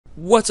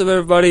What's up,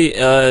 everybody?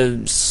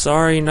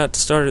 Sorry not to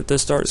start at the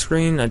start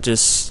screen. I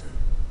don't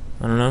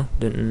know,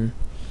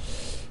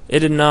 it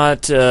did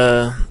not,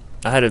 I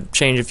had to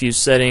change a few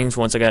settings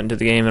once I got into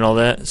the game and all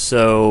that,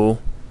 so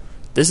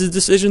this is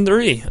Decision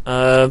 3.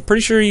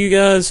 Pretty sure you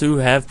guys who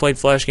have played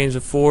Flash games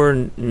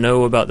before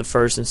know about the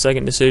first and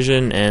second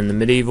Decision and the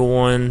medieval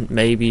one.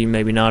 Maybe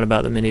not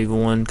about the medieval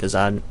one, because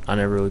I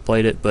never really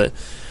played it, but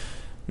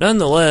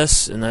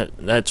nonetheless, and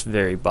that's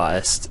very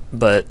biased,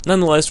 but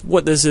nonetheless,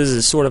 what this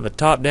is sort of a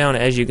top-down,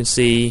 as you can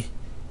see,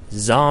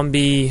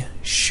 zombie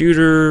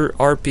shooter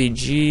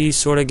RPG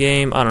sort of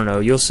game. I don't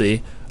know, you'll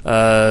see. What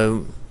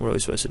are we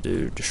supposed to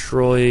do?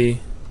 Destroy.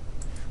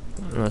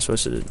 What am I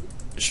supposed to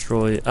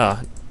destroy?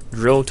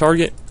 Drill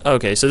target.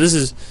 Okay, so this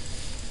is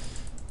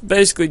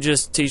basically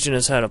just teaching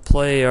us how to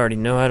play. I already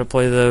know how to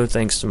play, though,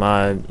 thanks to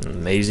my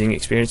amazing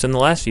experience in the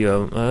last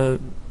few.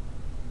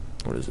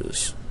 What is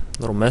this?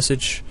 Little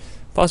message.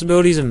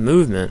 Possibilities of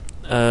movement.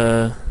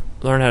 Learn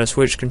how to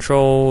switch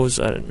controls.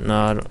 I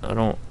don't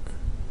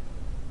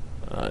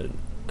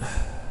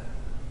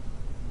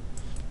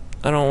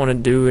want to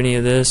do any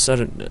of this.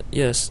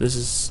 Yes,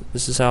 this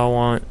is how I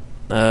want.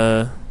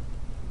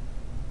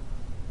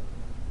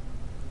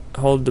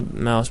 Hold the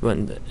mouse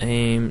button to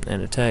aim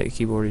and attack. The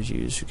keyboard is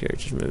used for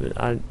characters movement.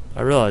 I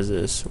realize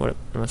this. What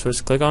am I supposed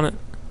to click on it?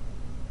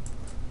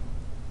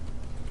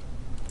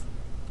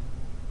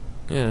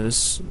 Yeah,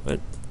 this.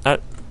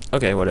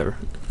 Okay, whatever.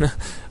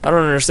 I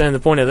don't understand the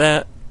point of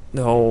that.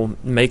 The whole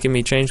making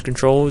me change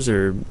controls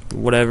or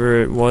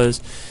whatever it was.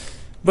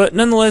 But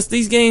nonetheless,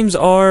 these games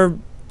are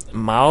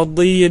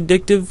mildly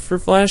addictive for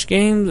Flash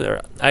games.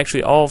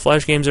 Actually, all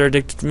Flash games are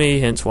addictive to me,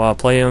 hence why I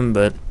play them.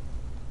 But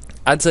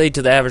I'd say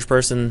to the average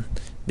person,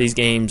 these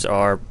games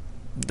are,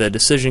 the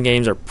Decision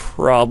games are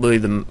probably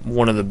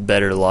one of the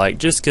better,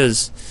 just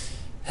because,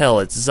 hell,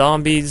 it's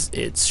zombies,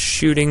 it's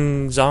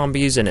shooting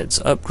zombies, and it's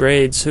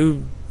upgrades.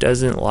 Who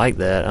doesn't like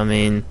that? I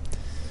mean,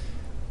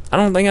 I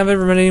don't think I've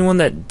ever met anyone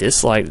that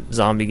disliked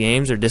zombie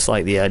games or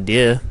disliked the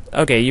idea.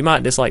 Okay, you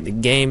might dislike the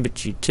game,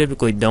 but you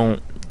typically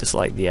don't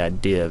dislike the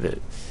idea of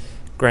it.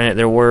 Granted,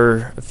 there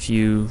were a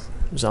few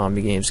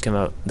zombie games come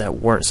out that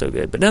weren't so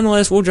good, but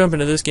nonetheless, we'll jump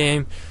into this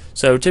game.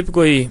 So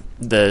typically,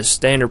 the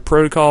standard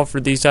protocol for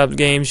these types of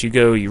games,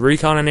 you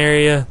recon an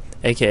area,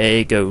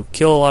 aka go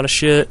kill a lot of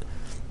shit,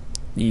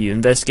 you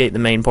investigate the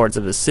main parts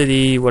of the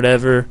city,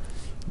 whatever.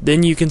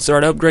 Then you can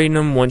start upgrading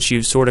them once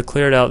you've sort of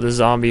cleared out the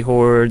zombie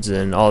hordes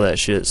and all that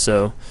shit.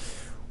 So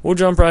we'll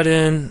jump right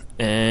in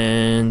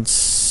and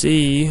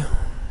see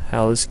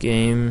how this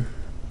game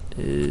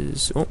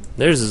is. Oh,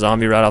 there's a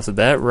zombie right off the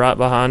bat, right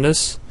behind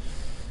us.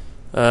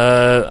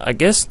 I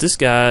guess this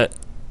guy,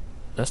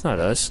 that's not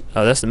us.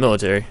 Oh, that's the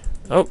military.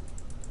 Oh,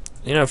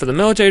 for the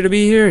military to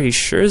be here, he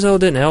sure as hell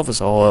didn't help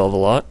us a whole hell of a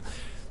lot.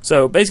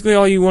 So basically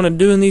all you want to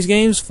do in these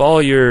games, follow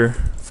your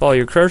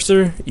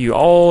cursor. You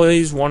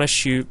always want to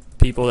shoot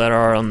people that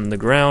are on the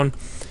ground,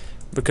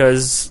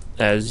 because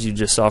as you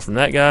just saw from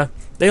that guy,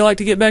 they like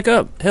to get back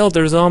up. Hell,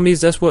 they're zombies,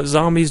 that's what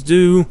zombies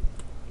do.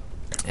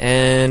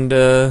 And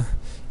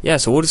yeah,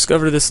 so we'll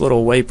discover this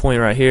little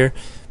waypoint right here.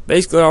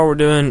 Basically all we're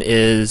doing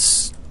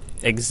is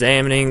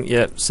examining.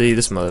 Yep, see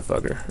this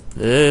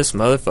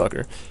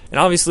motherfucker, and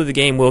obviously the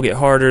game will get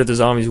harder, the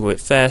zombies will get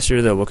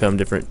faster, they'll become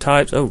different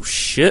types. Oh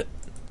shit,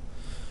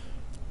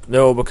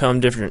 they'll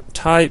become different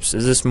types.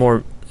 Is this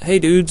more, hey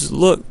dudes,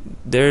 look,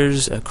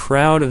 there's a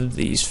crowd of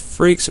these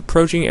freaks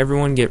approaching,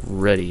 everyone get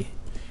ready.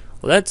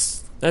 Well,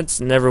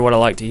 that's never what I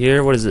like to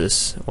hear. What is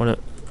this?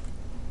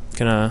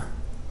 Can I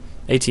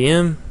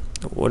ATM?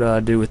 What do I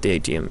do with the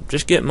ATM?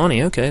 Just get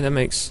money. Okay, that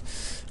makes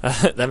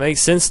that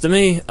makes sense to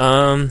me.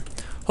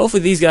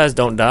 Hopefully these guys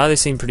don't die. They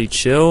seem pretty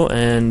chill,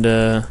 and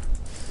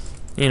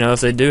if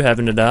they do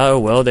happen to die, oh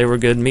well, they were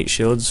good meat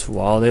shields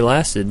while they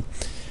lasted.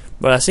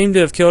 But I seem to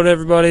have killed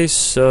everybody,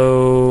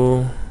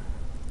 so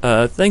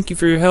thank you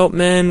for your help,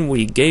 man.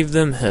 We gave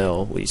them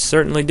hell. We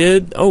certainly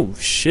did. Oh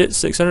shit,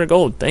 600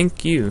 gold.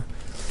 Thank you.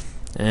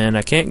 And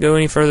I can't go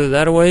any further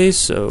that way,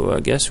 so I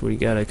guess we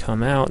gotta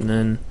come out and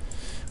then.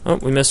 Oh,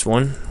 we missed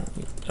one.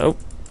 Oh,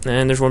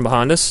 and there's one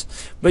behind us.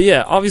 But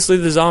yeah, obviously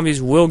the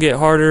zombies will get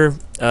harder.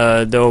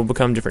 They'll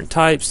become different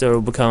types.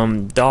 They'll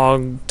become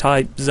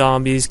dog-type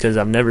zombies, because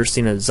I've never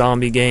seen a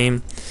zombie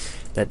game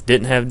that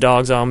didn't have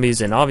dog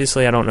zombies. And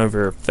obviously I don't know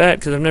for a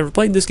fact, because I've never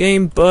played this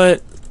game,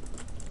 but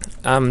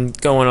I'm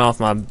going off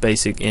my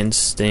basic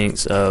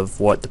instincts of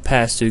what the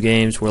past two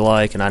games were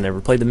like, and I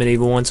never played the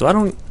medieval one, so I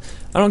don't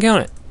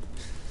count it.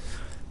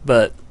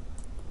 But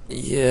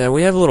yeah,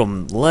 we have a little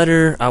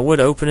letter. I would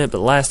open it, but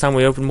last time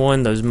we opened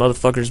one, those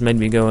motherfuckers made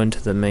me go into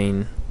the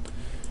main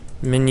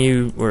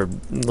menu, or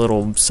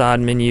little side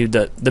menu,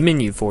 the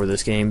menu for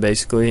this game,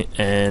 basically,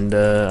 and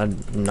I'm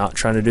not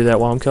trying to do that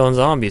while I'm killing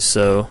zombies.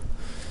 So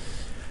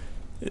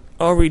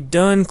are we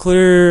done?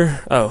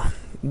 Clear. Oh,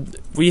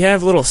 we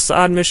have little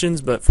side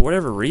missions, but for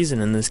whatever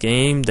reason in this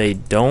game, they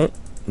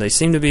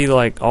seem to be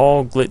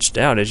all glitched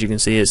out. As you can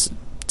see, it's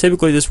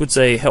typically this would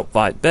say help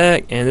fight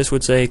back, and this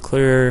would say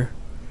clear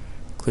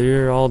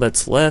Clear all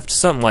that's left.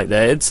 Something like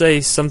that. It'd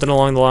say something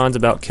along the lines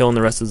about killing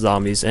the rest of the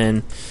zombies.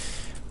 And,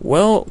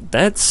 well,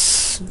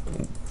 that's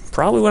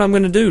probably what I'm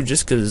going to do.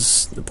 Just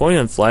because the point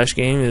of the Flash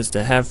game is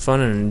to have fun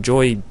and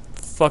enjoy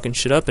fucking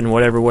shit up in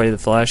whatever way the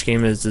Flash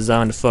game is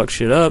designed to fuck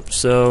shit up.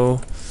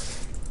 So,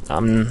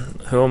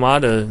 who am I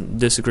to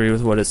disagree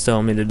with what it's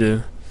telling me to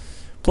do?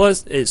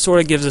 Plus, it sort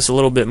of gives us a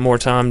little bit more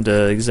time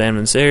to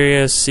examine this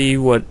area, see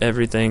what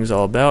everything's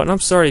all about. And I'm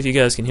sorry if you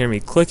guys can hear me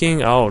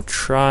clicking. I'll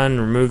try and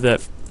remove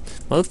that.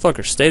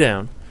 Motherfucker, stay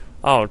down.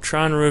 I'll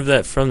try and remove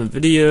that from the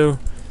video.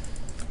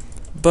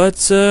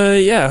 But,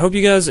 yeah, I hope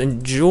you guys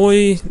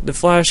enjoy the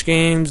Flash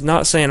games.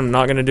 Not saying I'm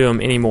not going to do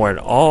them anymore at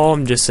all.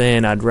 I'm just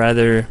saying I'd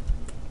rather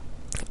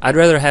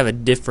have a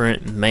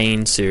different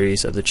main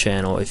series of the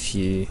channel, if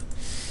you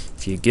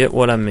get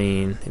what I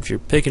mean. If you're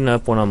picking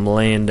up what I'm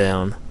laying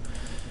down.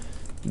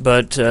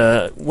 But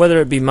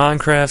whether it be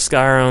Minecraft,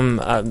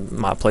 Skyrim, I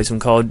might play some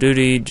Call of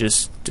Duty,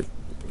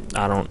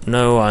 I don't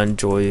know, I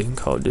enjoy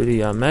Call of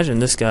Duty. I imagine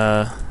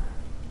the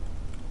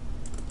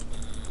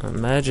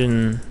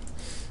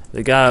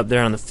guy up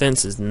there on the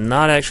fence is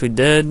not actually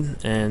dead,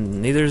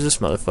 and neither is this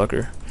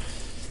motherfucker.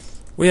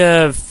 We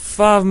have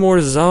 5 more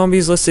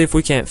zombies. Let's see if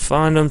we can't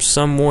find them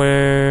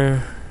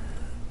somewhere.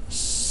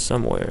 Are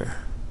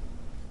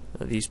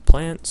these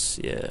plants?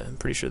 Yeah, I'm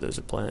pretty sure those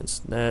are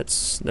plants.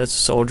 That's a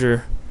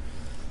soldier.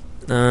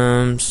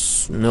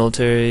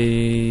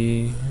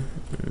 Military,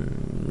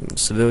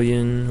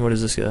 civilian. What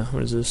is this guy?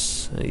 What is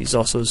this? He's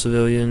also a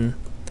civilian.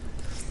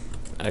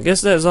 I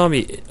guess that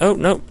zombie. Oh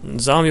nope,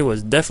 zombie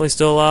was definitely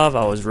still alive.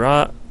 I was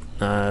right.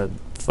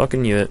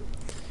 Fucking knew it.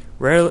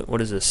 Rarely.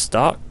 What is this?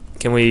 Stock?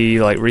 Can we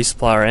like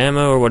resupply our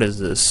ammo, or what is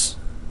this?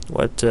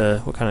 What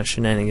kind of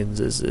shenanigans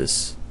is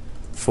this?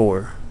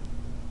 For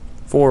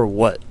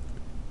what?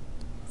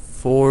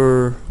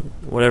 For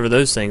whatever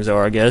those things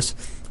are, I guess.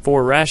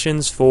 For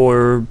rations,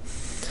 for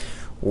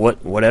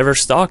whatever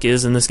stock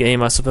is in this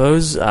game, I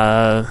suppose.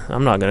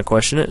 I'm not going to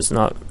question it. It's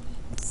not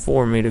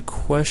for me to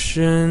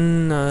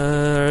question.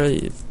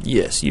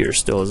 Yes, you're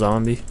still a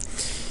zombie.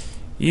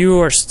 You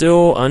are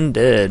still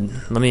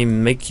undead. Let me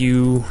make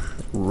you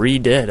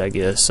re-dead, I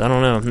guess. I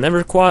don't know.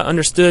 Never quite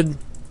understood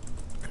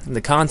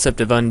the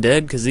concept of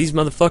undead, because these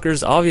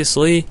motherfuckers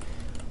obviously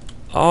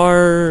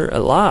are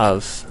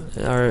alive.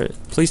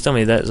 Please tell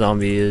me that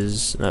zombie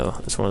is... No,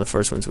 it's one of the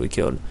first ones we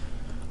killed.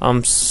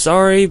 I'm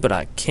sorry, but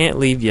I can't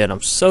leave yet.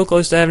 I'm so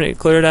close to having it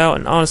cleared out,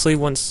 and honestly,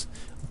 I'm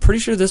pretty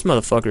sure this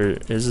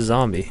motherfucker is a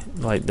zombie.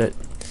 Like that,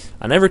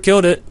 I never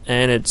killed it,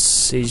 and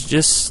he's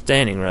just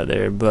standing right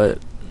there. But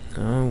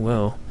oh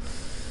well.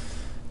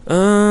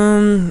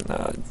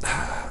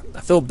 I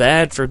feel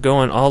bad for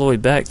going all the way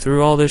back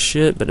through all this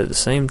shit, but at the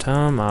same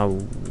time, I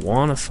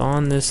want to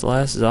find this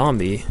last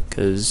zombie,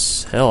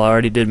 because hell, I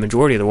already did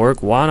majority of the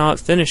work. Why not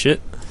finish it?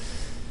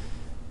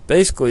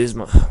 Basically is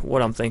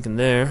what I'm thinking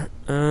there.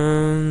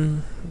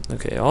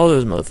 Okay, all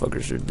those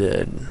motherfuckers are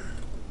dead.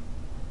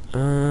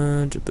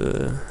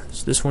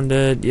 Is this one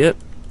dead? Yep,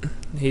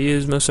 he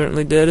is most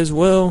certainly dead as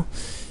well.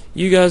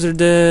 You guys are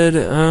dead.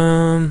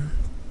 I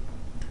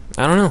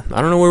don't know.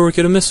 I don't know where we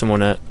could have missed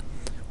someone at.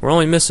 We're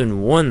only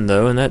missing one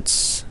though, and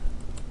that's...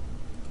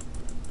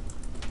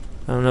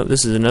 I don't know.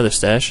 This is another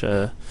stash.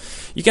 You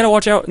gotta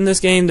watch out in this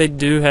game. They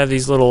do have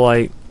these little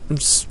like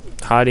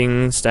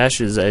hiding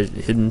stashes,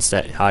 hidden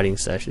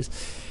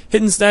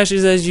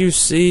stashes, as you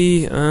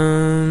see.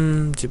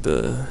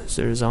 Is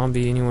there a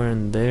zombie anywhere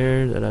in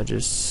there that I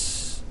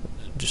just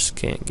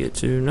can't get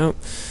to? Nope.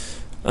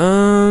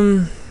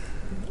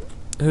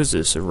 Who's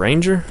this? A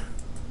ranger?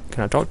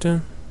 Can I talk to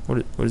him?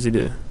 What does he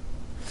do?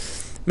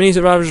 Many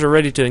survivors are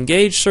ready to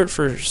engage. Search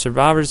for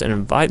survivors and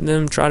invite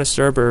them. Try to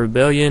stir up a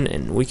rebellion,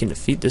 and we can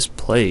defeat this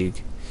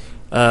plague.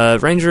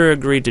 Ranger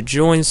agreed to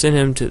join. Send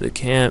him to the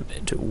camp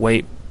to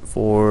wait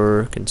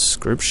for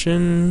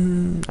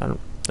conscription. I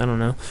don't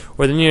know.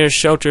 Or the nearest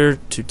shelter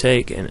to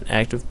take an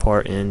active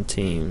part in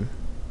team.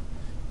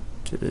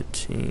 To the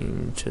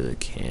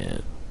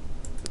camp.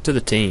 To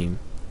the team.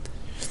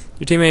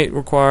 Your teammate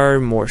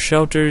require more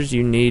shelters.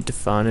 You need to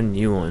find a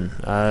new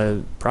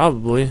one.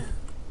 Probably.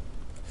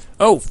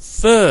 Oh,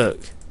 fuck.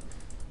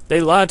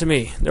 They lied to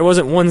me. There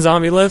wasn't one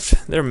zombie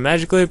left. There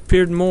magically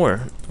appeared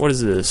more. What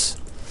is this?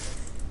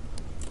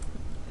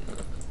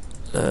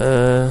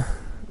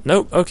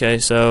 Nope. Okay,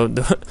 so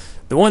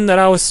the one that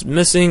I was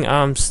missing,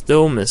 I'm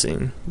still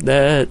missing.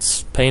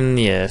 That's pain in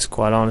the ass,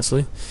 quite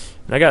honestly.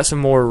 And I got some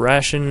more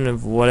ration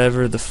of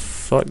whatever the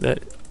fuck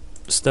that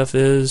stuff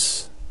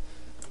is.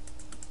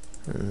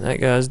 And that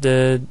guy's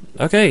dead.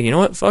 Okay, you know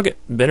what? Fuck it.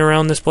 Been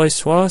around this place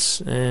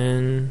twice,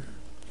 and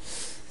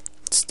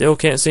still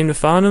can't seem to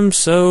find him,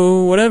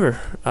 so whatever.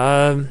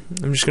 I'm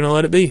just gonna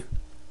let it be.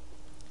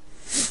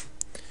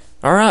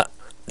 Alright.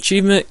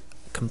 Achievement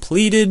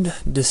completed.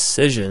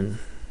 Decision.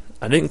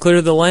 I didn't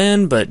clear the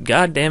land, but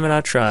god damn it,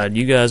 I tried.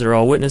 You guys are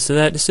all witness to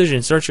that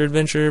decision. Start your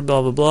adventure,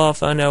 blah blah blah.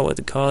 Find out what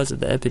the cause of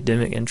the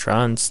epidemic and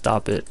try and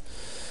stop it.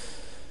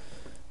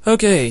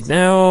 Okay,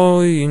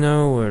 now you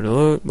know where to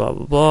look, blah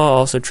blah blah.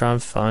 Also try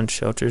and find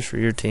shelters for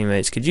your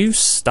teammates. Could you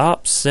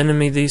stop sending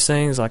me these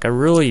things? Like, I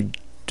really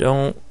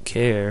don't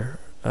care.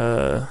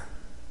 Yeah,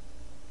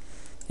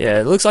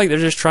 it looks like they're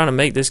just trying to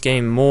make this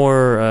game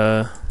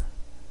more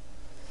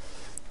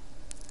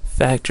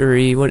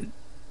factory. What?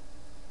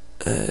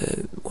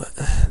 It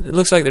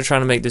looks like they're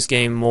trying to make this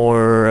game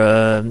more.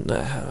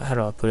 How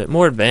do I put it?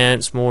 More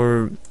advanced.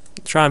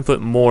 Try and put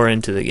more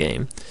into the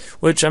game.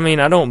 Which, I mean,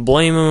 I don't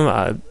blame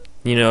them.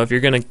 You know, if you're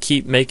gonna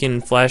keep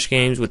making Flash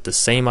games with the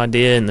same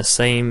idea and the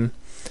same,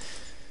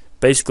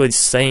 basically the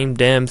same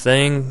damn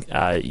thing,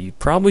 you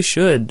probably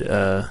should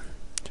try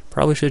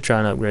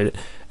and upgrade it.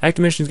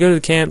 Active missions: go to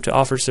the camp to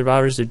offer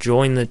survivors to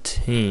join the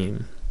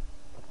team.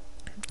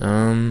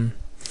 No,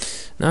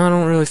 I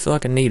don't really feel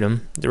like I need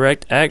them.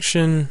 Direct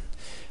action: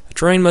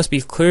 terrain must be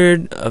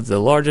cleared of the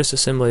largest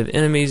assembly of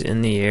enemies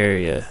in the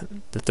area.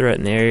 The threat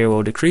in the area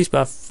will decrease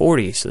by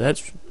 40, so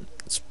that's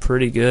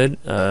pretty good.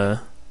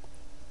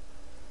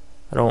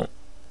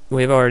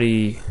 We've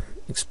already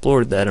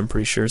explored that, I'm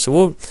pretty sure.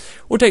 So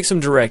we'll take some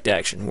direct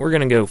action. We're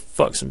gonna go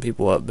fuck some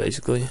people up,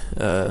 basically.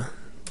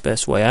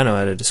 Best way I know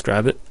how to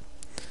describe it.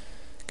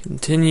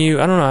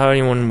 Continue. I don't know how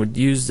anyone would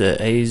use the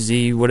AZ,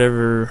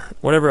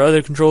 whatever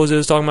other controls it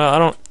was talking about. I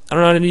don't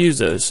know how to use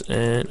those.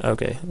 And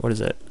okay, what is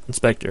that?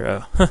 Inspector.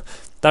 Oh,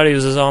 thought he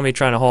was a zombie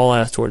trying to haul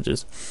ass towards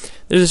us.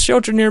 There's a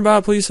shelter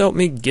nearby. Please help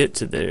me get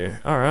to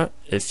there. All right.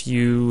 If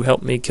you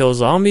help me kill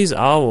zombies,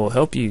 I will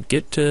help you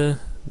get to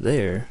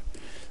there.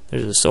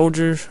 There's a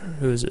soldier.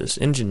 Who is this?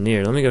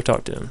 Engineer. Let me go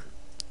talk to him.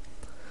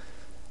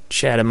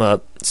 Chat him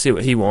up. See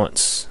what he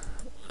wants.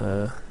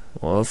 Well,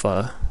 if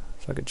I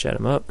could chat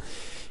him up.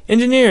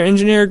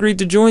 Engineer agreed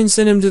to join.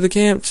 Send him to the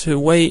camp to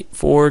wait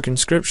for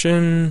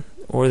conscription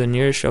or the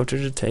nearest shelter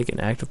to take an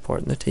active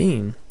part in the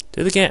team.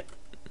 To the camp.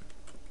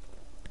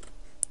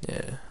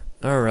 Yeah.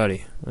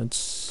 Alrighty. Let's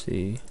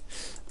see.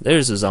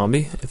 There's a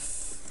zombie.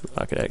 If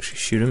I could actually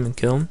shoot him and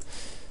kill him.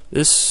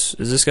 Is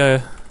this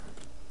guy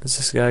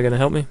gonna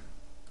help me?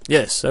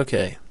 Yes.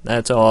 Okay.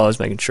 That's all I was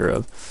making sure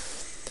of.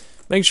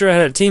 Making sure I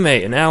had a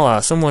teammate, an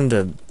ally, someone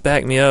to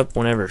back me up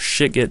whenever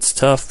shit gets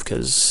tough,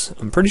 because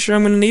I'm pretty sure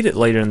I'm gonna need it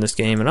later in this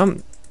game,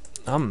 and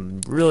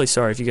I'm really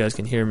sorry if you guys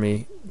can hear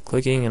me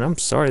clicking, and I'm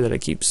sorry that it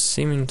keeps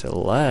seeming to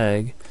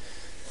lag.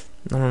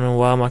 I don't know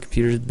why my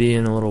computer's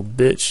being a little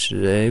bitch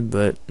today,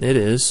 but it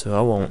is, so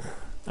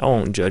I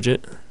won't judge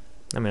it.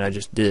 I mean, I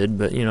just did,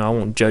 but you know, I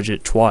won't judge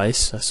it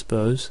twice, I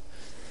suppose.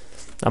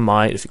 I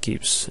might if it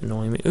keeps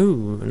annoying me.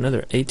 Ooh,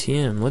 another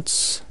ATM.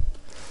 Let's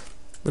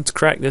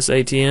crack this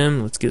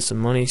ATM. Let's get some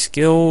money.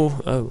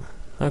 Skill. Oh,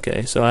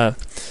 okay. So I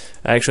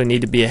actually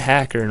need to be a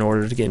hacker in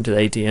order to get into the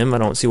ATM. I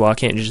don't see why I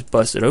can't just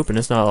bust it open.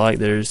 It's not like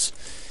there's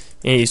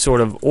any sort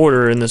of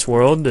order in this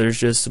world. There's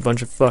just a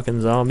bunch of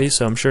fucking zombies,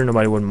 so I'm sure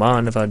nobody wouldn't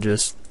mind if I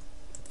just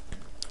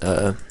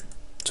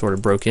sort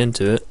of broke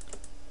into it.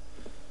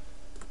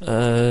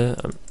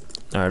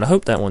 Alright, I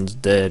hope that one's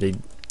dead.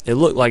 It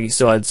looked like he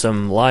still had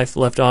some life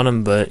left on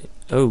him, but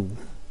oh.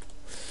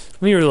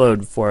 Let me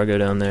reload before I go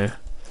down there.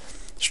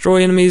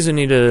 Destroy enemies and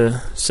need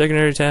a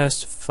secondary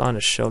task to find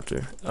a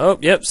shelter. Oh,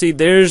 yep, see,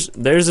 there's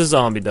a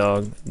zombie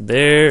dog.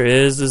 There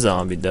is the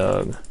zombie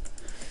dog.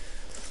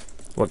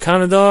 What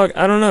kind of dog?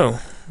 I don't know.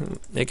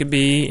 It could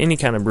be any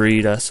kind of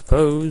breed, I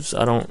suppose.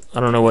 I don't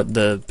know what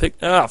the pick.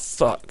 Ah,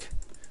 fuck.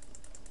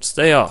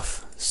 Stay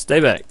off.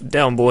 Stay back.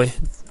 Down, boy.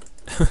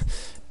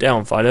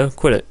 Down, Fido.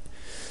 Quit it.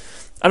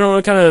 I don't know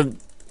what kind of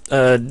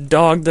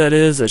dog that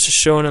is that's just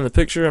showing in the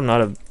picture. I'm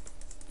not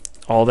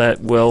all that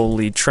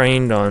well-ly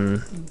trained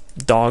on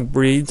dog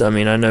breeds. I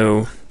mean, I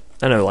know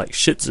like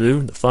Shih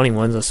Tzu, the funny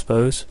ones, I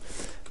suppose.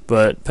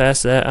 But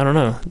past that, I don't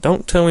know.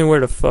 Don't tell me where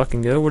to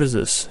fucking go. What is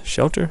this?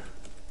 Shelter?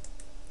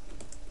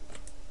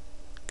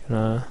 Can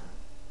I?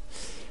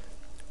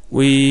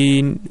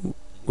 We've.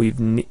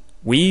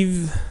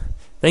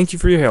 Thank you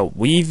for your help.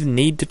 We've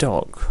need to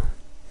talk.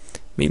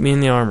 Meet me in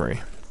the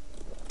armory.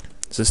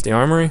 Is this the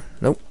armory?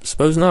 Nope.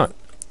 Suppose not.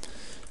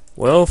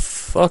 Well,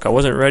 fuck, I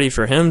wasn't ready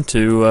for him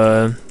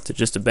to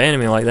just abandon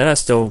me like that. I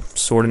still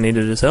sort of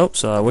needed his help,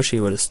 so I wish he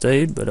would have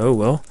stayed, but oh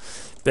well.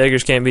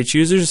 Beggars can't be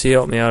choosers. He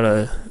helped me out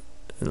a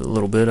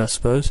little bit, I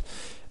suppose.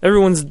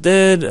 Everyone's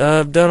dead.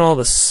 I've done all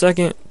the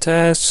second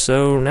tasks,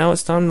 so now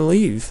it's time to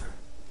leave.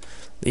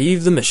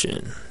 Leave the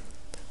mission.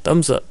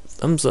 Thumbs up.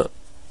 Thumbs up.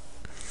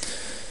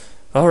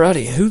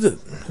 Alrighty,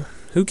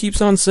 who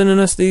keeps on sending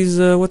us these,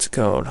 what's it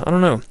called? I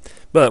don't know.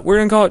 But we're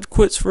going to call it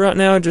quits for right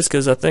now, just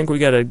because I think we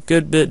got a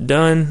good bit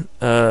done.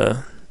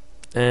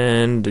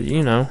 And,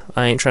 you know,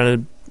 I ain't trying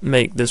to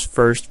make this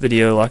first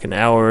video like an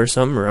hour or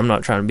something, or I'm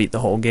not trying to beat the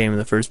whole game in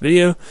the first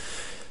video.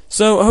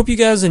 So, I hope you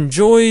guys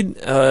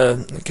enjoyed. I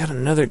got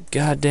another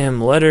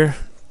goddamn letter.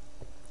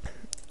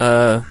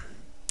 I'm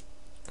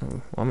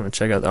going to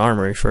check out the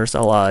armory first. I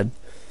lied.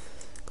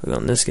 Click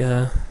on this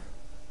guy.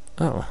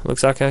 Oh,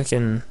 looks like I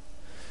can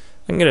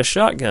get a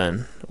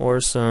shotgun or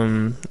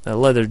a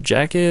leather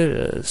jacket,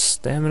 a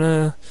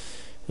stamina,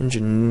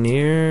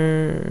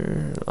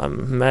 engineer. I'm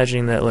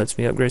imagining that lets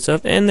me upgrade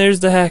stuff. And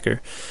there's the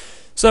hacker.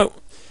 So,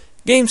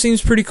 game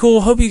seems pretty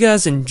cool. Hope you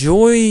guys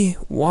enjoy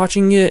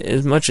watching it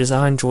as much as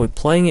I enjoy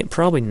playing it.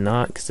 Probably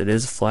not, because it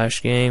is a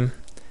Flash game.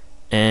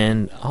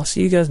 And I'll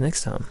see you guys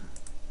next time.